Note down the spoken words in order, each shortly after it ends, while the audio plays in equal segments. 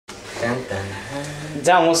Dun, dun.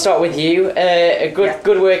 Dan, we'll start with you. A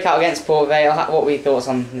good workout against Port Vale. What were your thoughts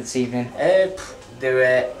on this evening? They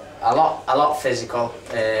were a lot physical,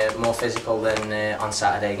 more physical than on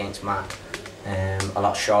Saturday against Mac. A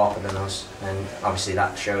lot sharper than us, and obviously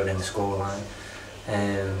that showed in the scoreline.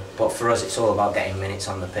 But for us, it's all about getting minutes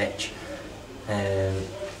on the pitch.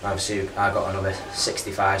 Obviously, I got another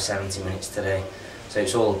 65-70 minutes today, so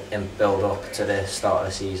it's all in build up to the start of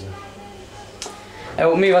the season.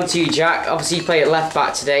 We'll move on to you, Jack. Obviously, you play at left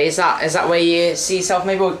back today. Is that where you see yourself?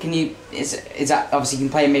 Maybe, or can you? Is that obviously you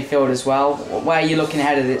can play in midfield as well? Where are you looking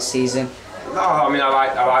ahead of this season? No, I mean I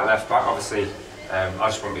like left back. Obviously, I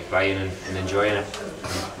just want to be playing and enjoying it.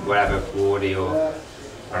 Wherever Wardy or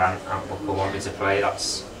Ant Buckle want me to play,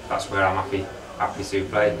 that's where I'm happy to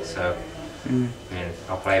play. So I mean,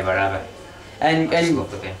 I'll play wherever. And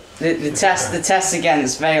the test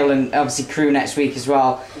against Vale and obviously Crewe next week as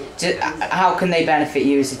well. How can they benefit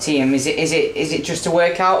you as a team? Is it just a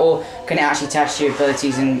workout, or can it actually test your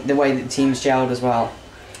abilities and the way that the team's gelled as well?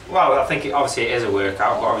 Well, I think obviously it is a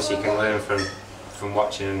workout, but obviously you can learn from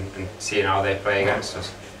watching and seeing how they play against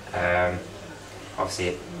us.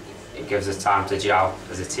 Obviously it gives us time to gel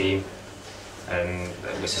as a team, and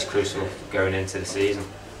which is crucial going into the season.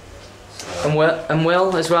 And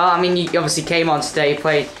Will as well. I mean, you obviously came on today,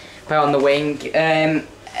 played on the wing.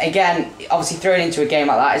 Again, obviously thrown into a game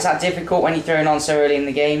like that, is that difficult when you're thrown on so early in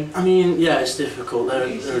the game? I mean, yeah, it's difficult. They're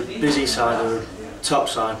a busy side, they're a top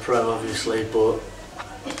side pro obviously, but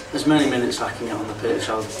as many minutes I can get on the pitch,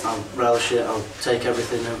 I'll relish it. I'll take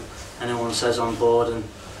everything that anyone says on board and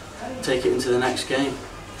take it into the next game.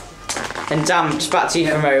 And Dan, just back to you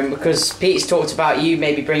for a moment, because Pete's talked about you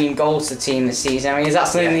maybe bringing goals to the team this season. I mean, is that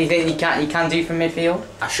something you think you can do from midfield?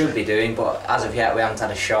 I should be doing, but as of yet we haven't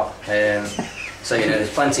had a shot. So you know,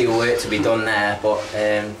 there's plenty of work to be done there. But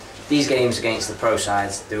these games against the pro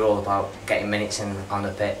sides, they're all about getting minutes in on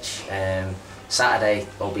the pitch. Saturday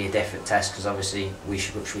will be a different test because obviously we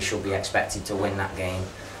should be expected to win that game.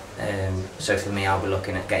 So for me, I'll be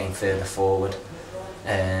looking at getting further forward.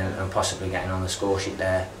 And possibly getting on the score sheet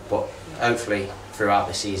there, but hopefully throughout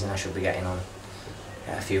the season I should be getting on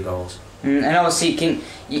a few goals. And obviously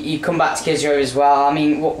you come back to Kidsgrove as well. I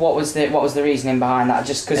mean, what was the reasoning behind that?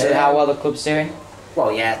 Just because of how well the club's doing?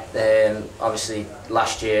 Well, yeah. Obviously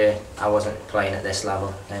last year I wasn't playing at this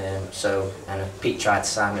level, and Pete tried to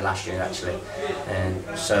sign me last year actually,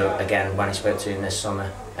 and so again when I spoke to him this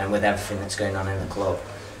summer, and with everything that's going on in the club,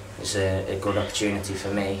 it's a good opportunity for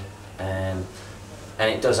me. And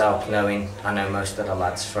it does help knowing I know most of the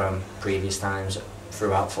lads from previous times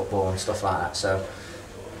throughout football and stuff like that, so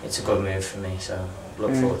it's a good move for me, so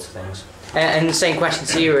look forward to things. And the same question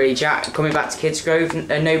to you really, Jack, coming back to Kidsgrove,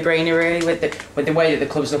 a no-brainer really with the way that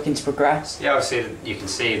the club's looking to progress? Yeah, obviously you can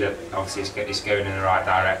see that obviously it's going in the right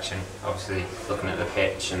direction. Obviously looking at the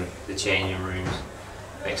pitch and the changing rooms,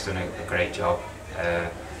 Vic's done a great job.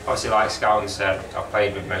 Obviously like Skelton said, I've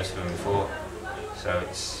played with most of them before. So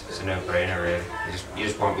it's a no-brainer really. You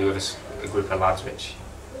just want to be with a group of lads which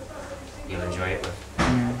you'll enjoy it with.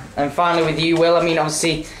 And finally with you, Will, I mean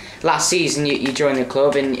obviously last season you joined the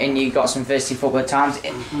club and you got some first team football times.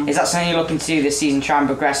 Is that something you're looking to do this season, try and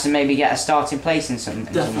progress and maybe get a starting place in some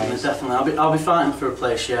ways? Definitely. I'll be fighting for a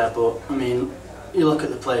place, yeah, but I mean, you look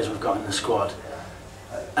at the players we've got in the squad,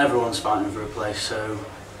 everyone's fighting for a place, so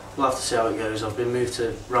we'll have to see how it goes. I've been moved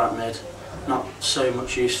to right mid, not so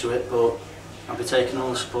much used to it, but I'll be taking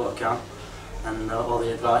all the support I can and all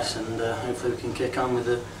the advice, and hopefully we can kick on with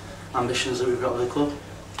the ambitions that we've got with the club.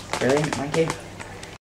 Brilliant, thank you.